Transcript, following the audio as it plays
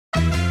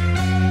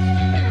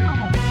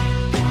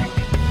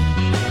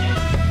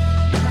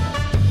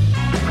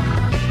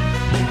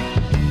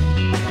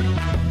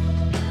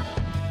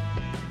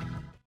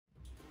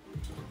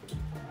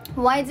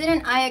Why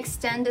didn't I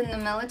extend in the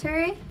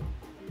military?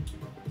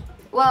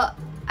 Well,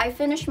 I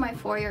finished my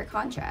 4-year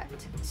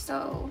contract,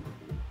 so,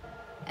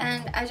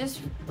 and I just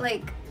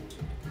like,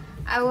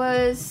 I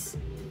was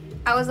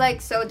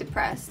like so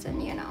depressed,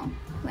 and you know,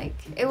 like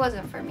it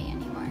wasn't for me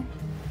anymore.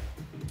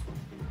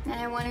 And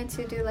I wanted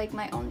to do like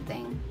my own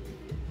thing,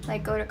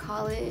 like go to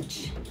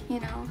college, you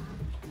know,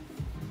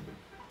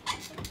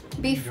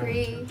 be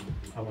free,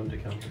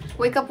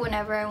 wake up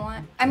whenever I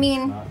want. I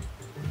mean,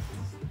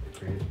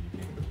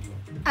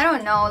 I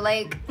don't know,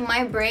 like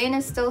my brain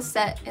is still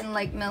set in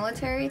like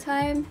military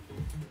time,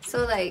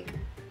 so like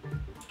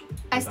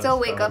I still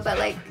wake up at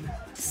like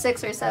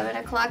 6 or 7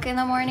 o'clock in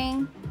the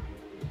morning.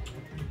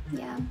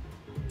 Yeah.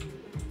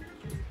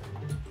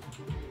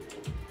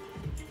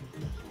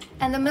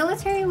 And the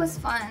military was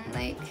fun,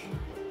 like,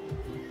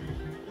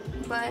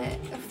 but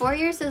 4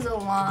 years is a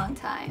long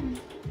time.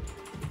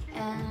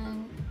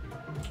 And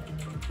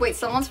wait,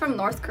 someone's from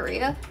North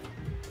Korea?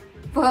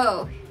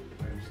 Whoa.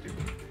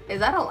 Is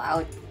that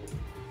allowed?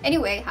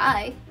 Anyway,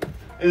 hi.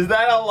 Is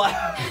that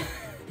allowed?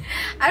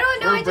 I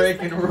don't know. We're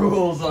breaking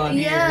rules on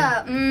here.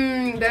 Yeah,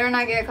 better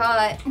not get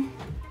caught.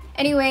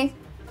 Anyway,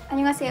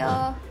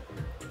 안녕하세요.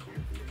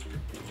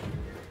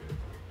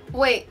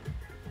 Wait,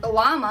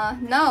 llama?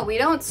 No, we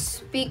don't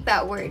speak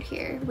that word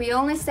here. We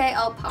only say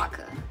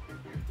alpaca.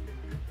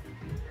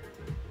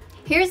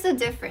 Here's the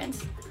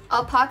difference.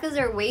 Alpacas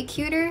are way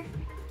cuter,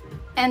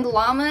 and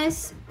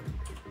llamas,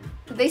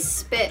 they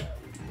spit.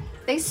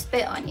 They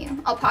spit on you.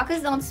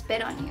 Alpacas don't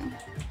spit on you.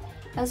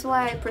 That's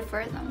why I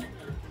prefer them.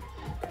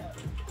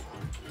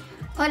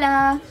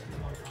 Hola.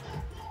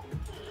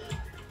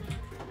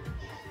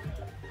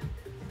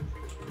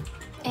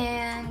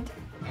 And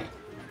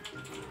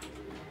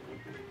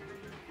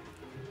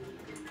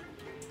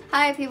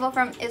hi, people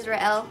from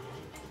Israel.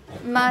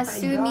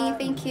 Masumi,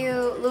 thank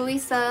you.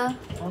 Luisa,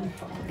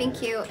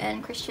 thank you.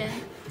 And Christian.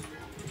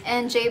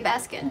 And Jay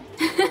Baskin.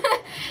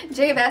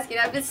 Jay Baskin,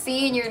 I've been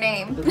seeing your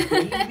name.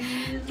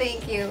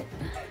 Thank you.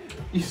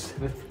 You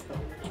said it.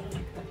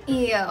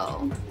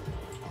 Yo.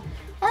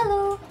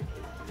 Hello.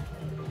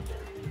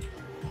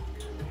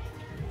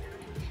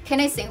 Can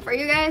I sing for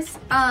you guys?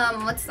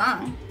 What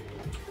song?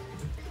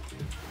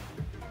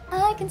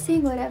 I can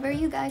sing whatever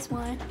you guys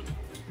want.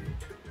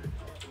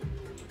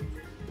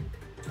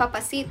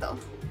 Papacito.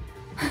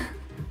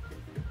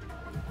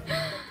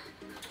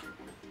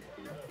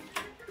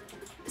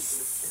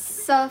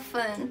 So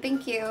fun,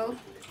 thank you.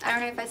 I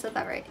don't know if I said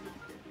that right.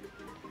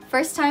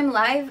 First time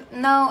live?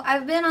 No,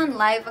 I've been on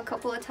live a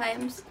couple of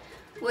times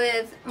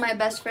with my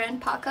best friend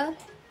Paka.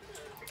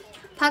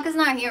 Paka's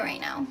not here right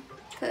now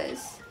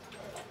because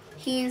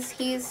he's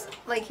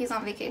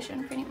on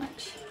vacation pretty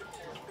much.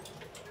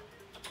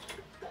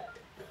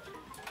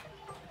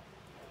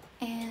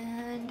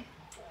 And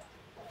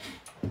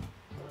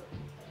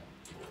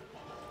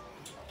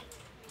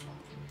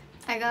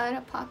I got a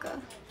Paka.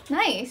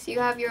 Nice, you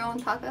have your own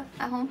Paka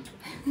at home.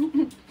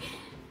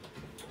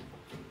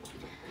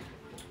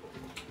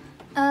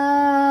 I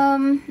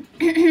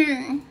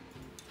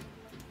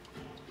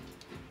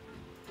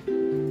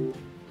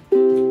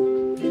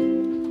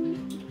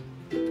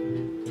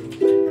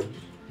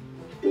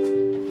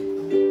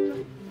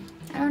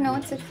don't know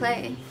what to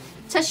play.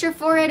 Touch your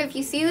forehead if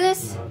you see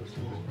this.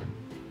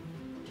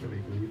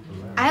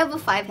 I have a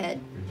 5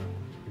 head.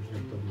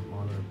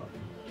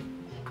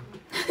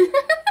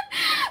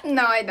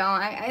 No, I don't.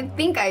 I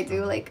think I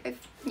do. Like,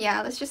 if,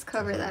 yeah, let's just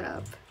cover that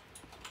up.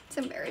 It's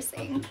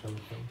embarrassing.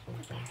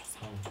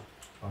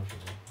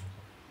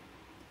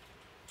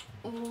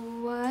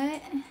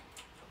 What?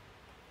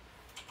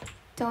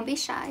 Don't be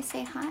shy.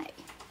 Say hi.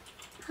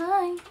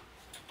 Hi.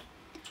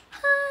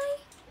 Hi.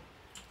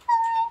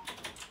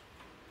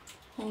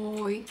 Hi.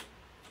 Oi.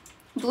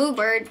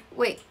 Bluebird.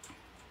 Wait.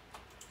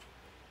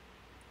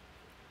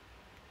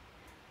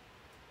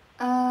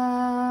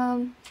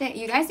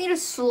 You guys need to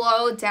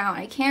slow down.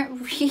 I can't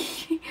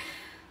read.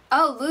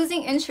 Oh,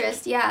 losing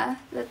interest. Yeah.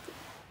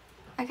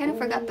 I kind of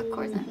forgot the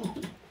chords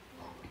then.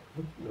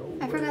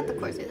 I forgot the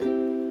chords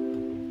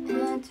then.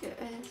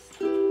 Interest.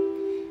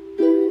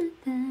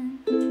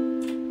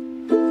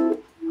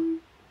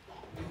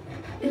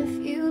 If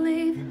you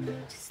leave,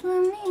 just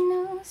let me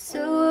know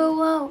so I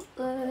won't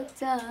look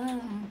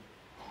down.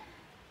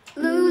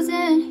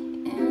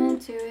 Losing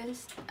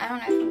interest. I don't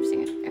know if I'm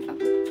singing.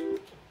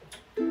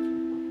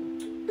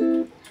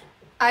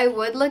 I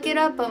would look it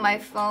up, but my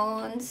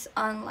phone's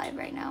on live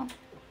right now.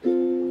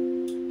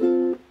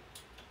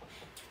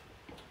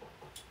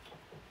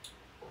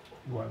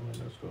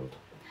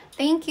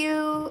 Thank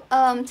you,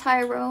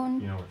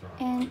 Tyrone,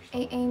 and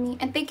Amy,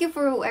 and thank you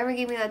for whoever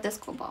gave me that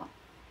disco ball.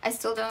 I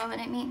still don't know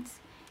what it means,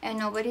 and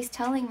nobody's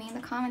telling me in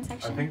the comment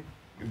section. I think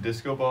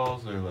disco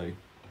balls are like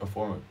a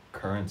form of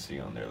currency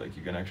on there. Like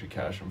you can actually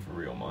cash them for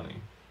real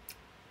money.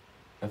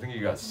 I think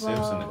you got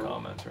Sips in the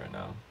comments right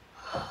now.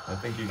 I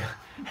think you got.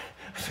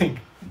 I think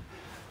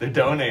they're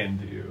donating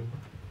to you.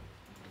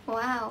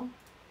 Wow.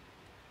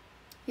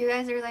 You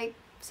guys are like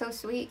so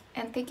sweet,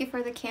 and thank you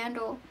for the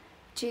candle,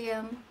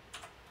 GM.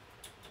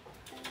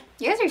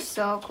 You guys are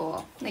so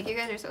cool. Like, you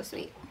guys are so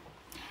sweet.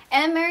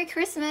 And Merry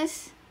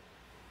Christmas.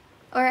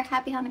 Or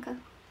Happy Hanukkah.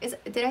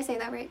 Did I say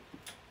that right?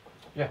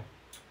 Yeah.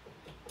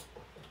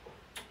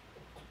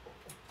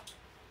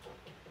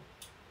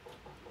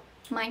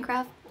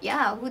 Minecraft?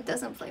 Yeah, who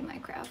doesn't play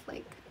Minecraft?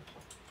 Like,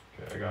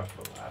 Okay, I gotta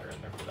put a ladder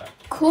in there for that.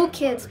 cool Ladder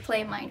kids stuff.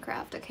 play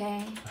Minecraft,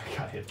 okay? I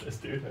gotta hit this,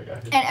 dude. I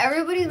gotta hit And this.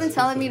 everybody's been This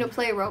telling is me to a-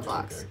 play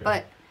Roblox, Okay.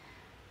 but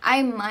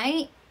I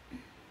might.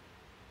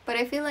 But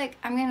I feel like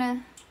I'm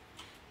gonna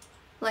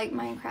like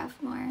Minecraft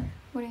more.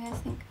 What do you guys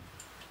think?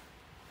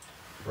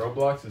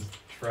 Roblox is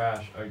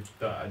trash. I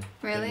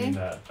Really? didn't mean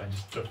that. I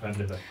just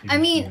defended that. I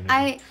mean,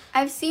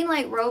 I've seen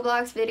like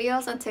Roblox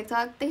videos on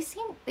TikTok. They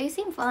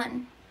seem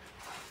fun.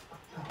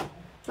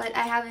 But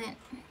I haven't.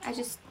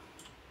 That's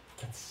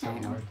so I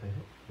don't know. hard to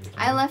hit.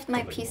 I left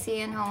my PC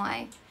in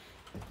Hawaii,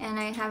 and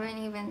I haven't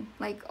even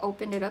like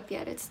opened it up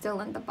yet. It's still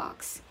in the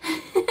box.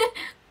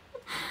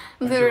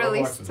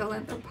 Literally Roblox is still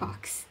in pretty the good.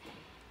 box.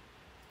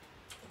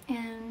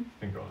 And It's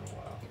been going a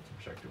while. It's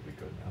objectively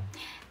good now.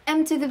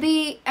 M to the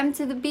B, M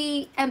to the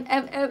B, M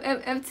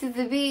to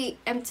the B,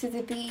 M to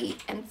the B,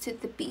 M to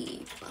the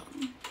B.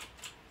 Boom.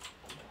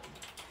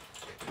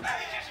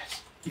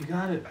 You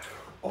got it.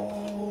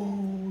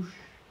 Oh.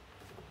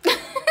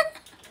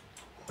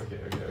 Okay.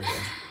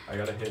 I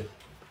gotta hit.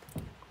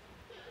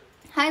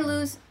 Hi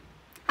Luz.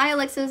 Hi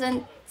Alexis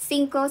and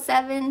 5,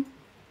 7.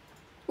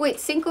 Wait,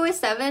 5 is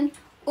 7?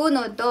 1,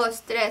 2,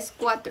 3,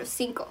 4,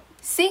 5.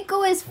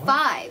 5 is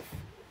 5.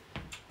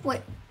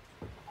 Wait.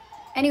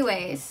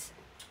 Anyways.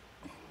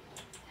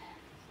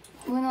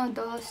 1,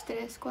 2,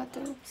 3, 4,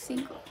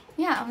 5.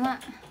 Yeah, I'm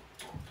not.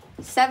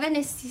 7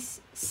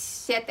 is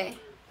 7,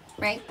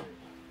 right?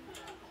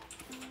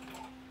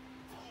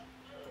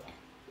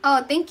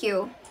 Oh, thank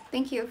you.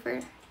 Thank you for.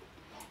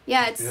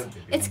 Yeah,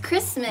 it's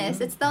Christmas.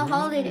 It's the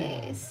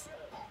holidays.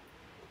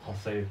 I'll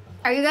save.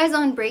 Are you guys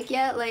on break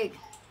yet? Like,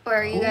 or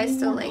are you guys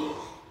still like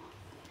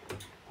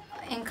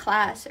in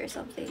class or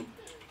something?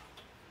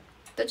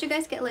 Don't you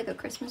guys get like a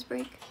Christmas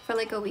break for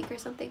like a week or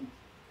something?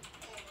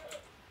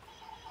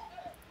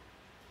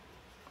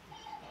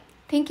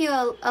 Thank you,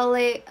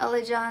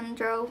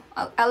 Alejandro,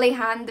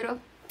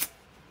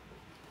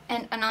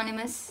 and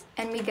Anonymous,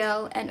 and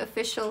Miguel, and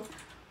Official,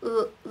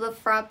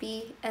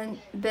 Lafrappy, and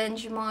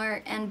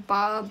Benjmar, and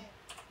Bob.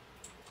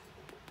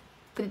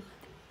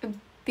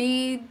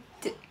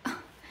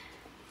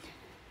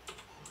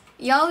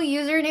 Y'all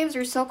usernames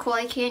are so cool,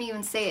 I can't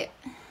even say it.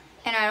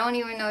 And I don't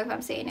even know if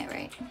I'm saying it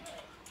right.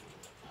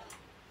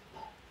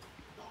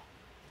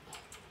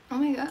 Oh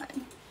my god.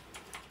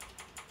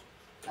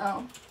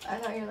 Oh, I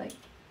thought you were like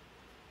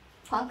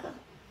Paka.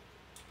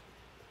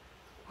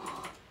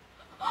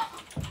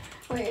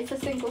 Wait, it's a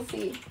single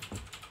C.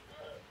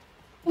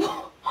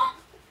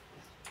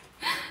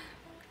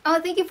 Oh,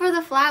 thank you for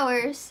the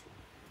flowers.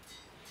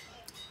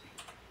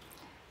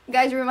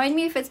 Guys, remind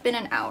me if it's been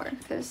an hour,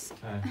 because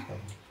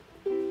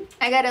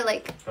I gotta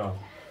like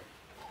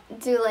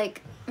do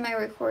like my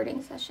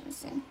recording session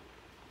soon.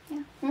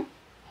 Yeah.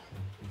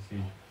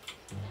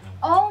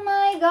 Oh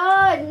my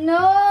god,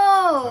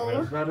 no!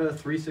 It's about a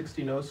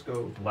 360 no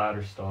scope.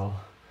 Ladder stall.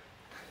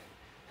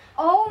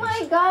 Oh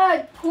my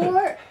god,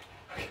 poor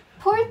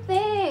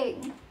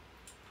thing.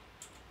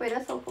 Wait,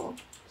 that's so cool.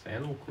 It's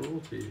animal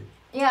cruelty.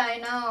 Yeah, I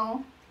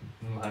know.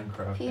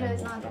 Minecraft. PETA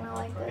is animals not don't gonna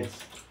like have this.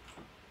 rights.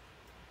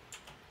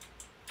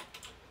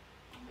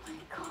 Oh my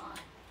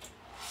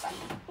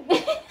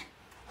god.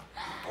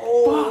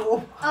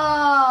 Oh!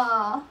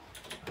 Oh.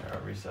 We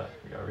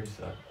gotta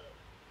reset.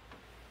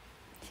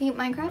 See,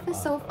 Minecraft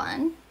is so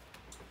fun.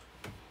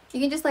 You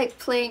can just like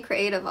play in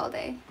creative all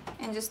day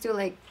and just do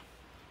like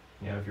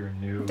Yeah, if you're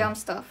new. dumb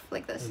stuff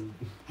like this. And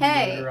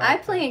Hey, murder I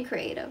out play in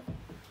creative.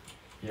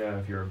 Yeah,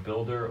 if you're a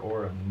builder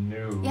or a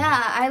noob.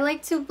 Yeah, I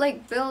like to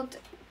like build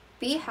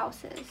bee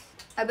houses.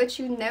 I bet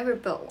you never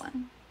built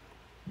one.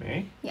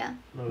 Me? Yeah.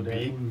 No, Bee- Dad,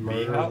 bee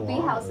murder house? Bee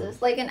llamas.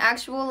 houses. Like an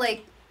actual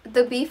like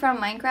the bee from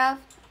Minecraft.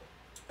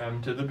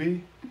 M to the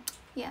B?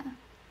 Yeah.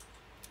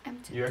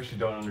 Empty. You actually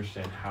don't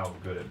understand how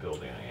good at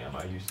building I am.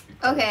 I used to be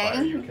Okay,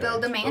 Fire UK. build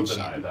a Don't mansion.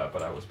 deny that,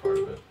 but I was part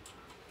of it.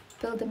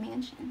 Build a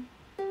mansion.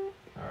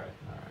 Alright.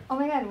 Oh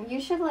my god, you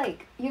should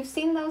like you've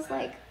seen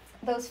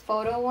those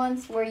photo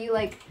ones where you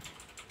like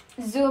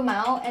zoom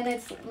out and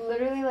it's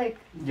literally like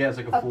Yeah, it's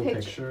like a full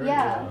picture.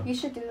 Yeah, you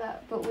should do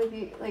that, but with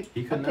you like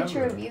You a could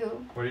picture never. of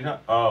you. What are you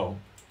not? Oh.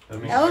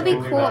 Let me That would be show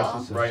you cool.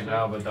 guys right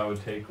now, but that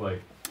would take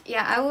like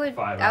Yeah, I would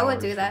 5 I would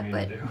hours do for that, me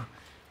but to do.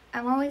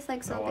 I'm always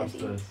like so Now watch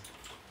busy. this.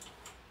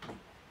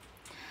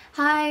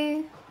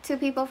 Hi to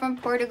people from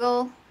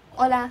Portugal.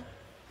 Hola.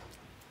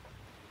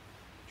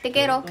 Te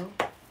quiero.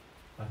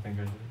 I think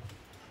I did.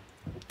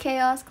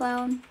 Chaos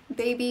Clown,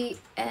 Baby,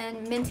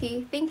 and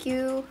Minty, thank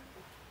you.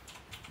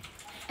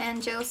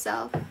 And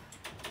Joseph.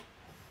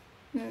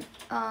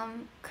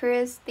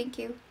 Chris, thank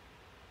you.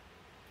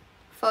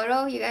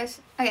 Photo, you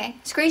guys. Okay,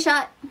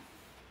 screenshot.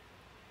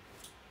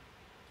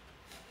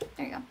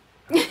 There you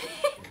go.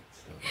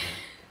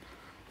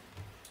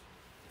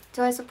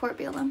 Do I support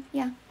BLM?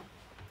 Yeah.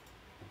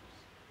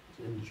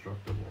 It's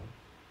indestructible.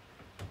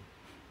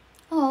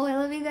 Oh, I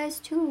love you guys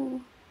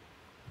too.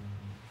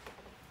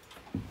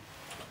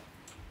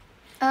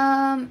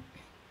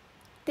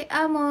 Te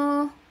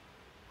amo.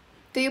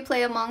 Do you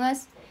play Among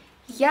Us?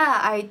 Yeah,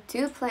 I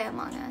do play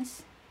Among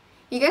Us.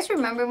 You guys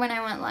remember when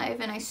I went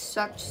live and I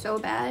sucked so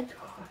bad?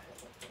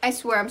 I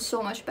swear I'm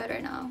so much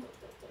better now.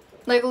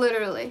 Like,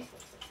 literally.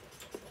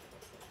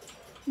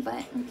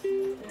 But...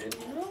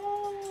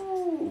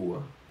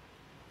 No.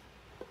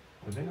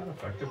 Are they not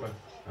affected by...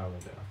 Oh,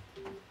 they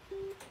are.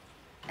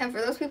 And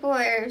for those people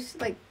that are,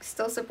 like,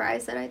 still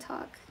surprised that I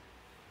talk.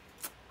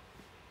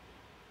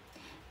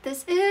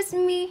 This is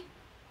me.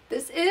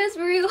 This is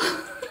real.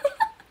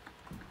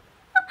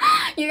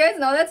 You guys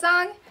know that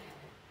song?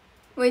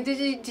 Wait, did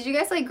you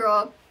guys, like, grow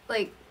up,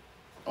 like,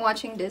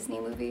 watching Disney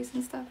movies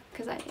and stuff?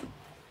 Because I did.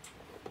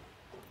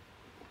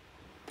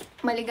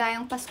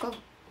 Maligayang Pasko.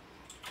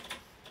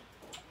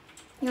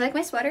 You like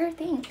my sweater?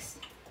 Thanks.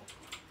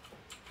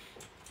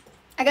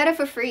 I got it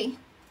for free.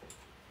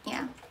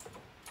 Yeah.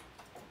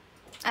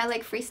 I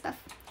like free stuff.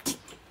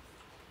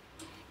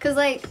 Cause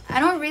like,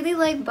 I don't really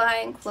like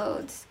buying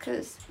clothes.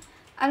 Cause,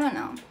 I don't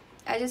know.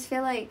 I just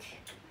feel like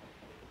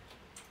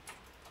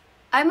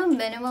I'm a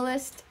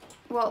minimalist.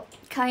 Well,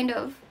 kind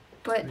of.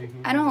 But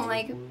I don't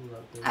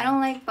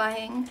like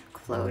buying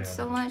clothes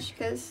so much.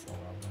 Cause,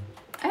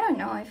 I don't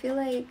know. I feel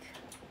like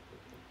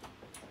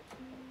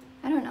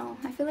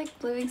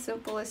living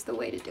simple is the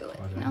way to do it,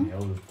 you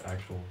know?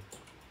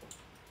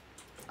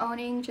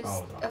 Owning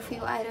just a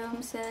few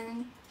items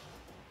and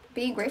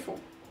being grateful.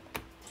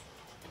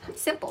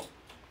 Simple.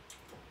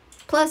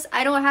 Plus,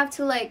 I don't have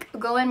to like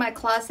go in my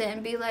closet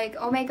and be like,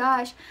 oh my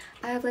gosh,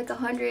 I have like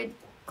 100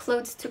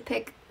 clothes to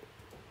pick.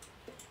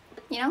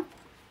 You know?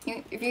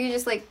 If you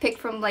just like pick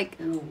from like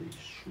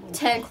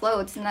 10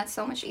 clothes, and that's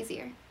so much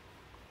easier.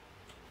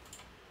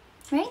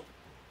 Right?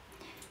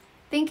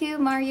 Thank you,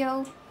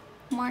 Mario.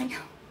 Mario.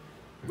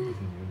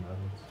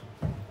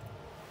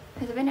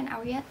 Has it been an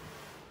hour yet?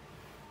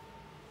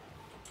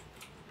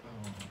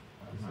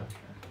 I'm not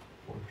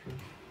sure.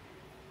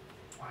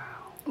 Wow.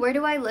 Where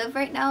do I live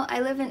right now?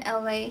 I live in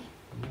LA.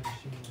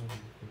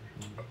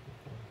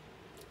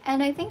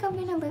 And I think I'm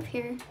gonna live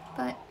here.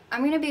 But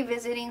I'm gonna be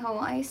visiting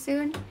Hawaii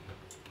soon.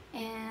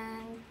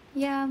 And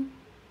yeah.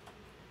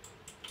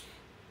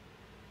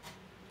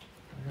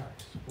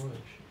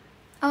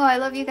 Oh, I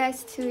love you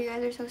guys too. You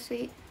guys are so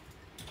sweet.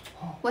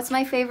 What's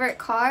my favorite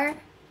car?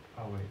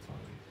 Oh wait, it's one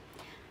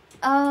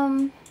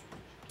of these.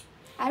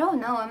 I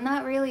don't know. I'm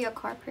not really a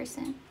car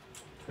person.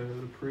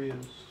 Toyota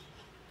Prius.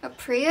 A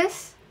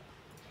Prius?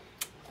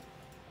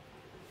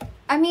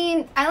 I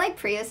mean, I like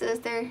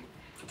Priuses. They're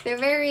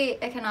very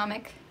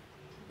economic.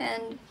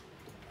 And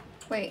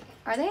wait,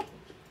 are they?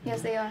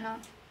 Yes, they are, huh?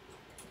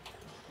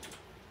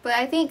 But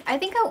I think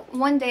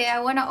one day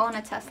I want to own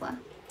a Tesla.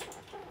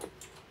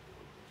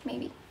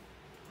 Maybe.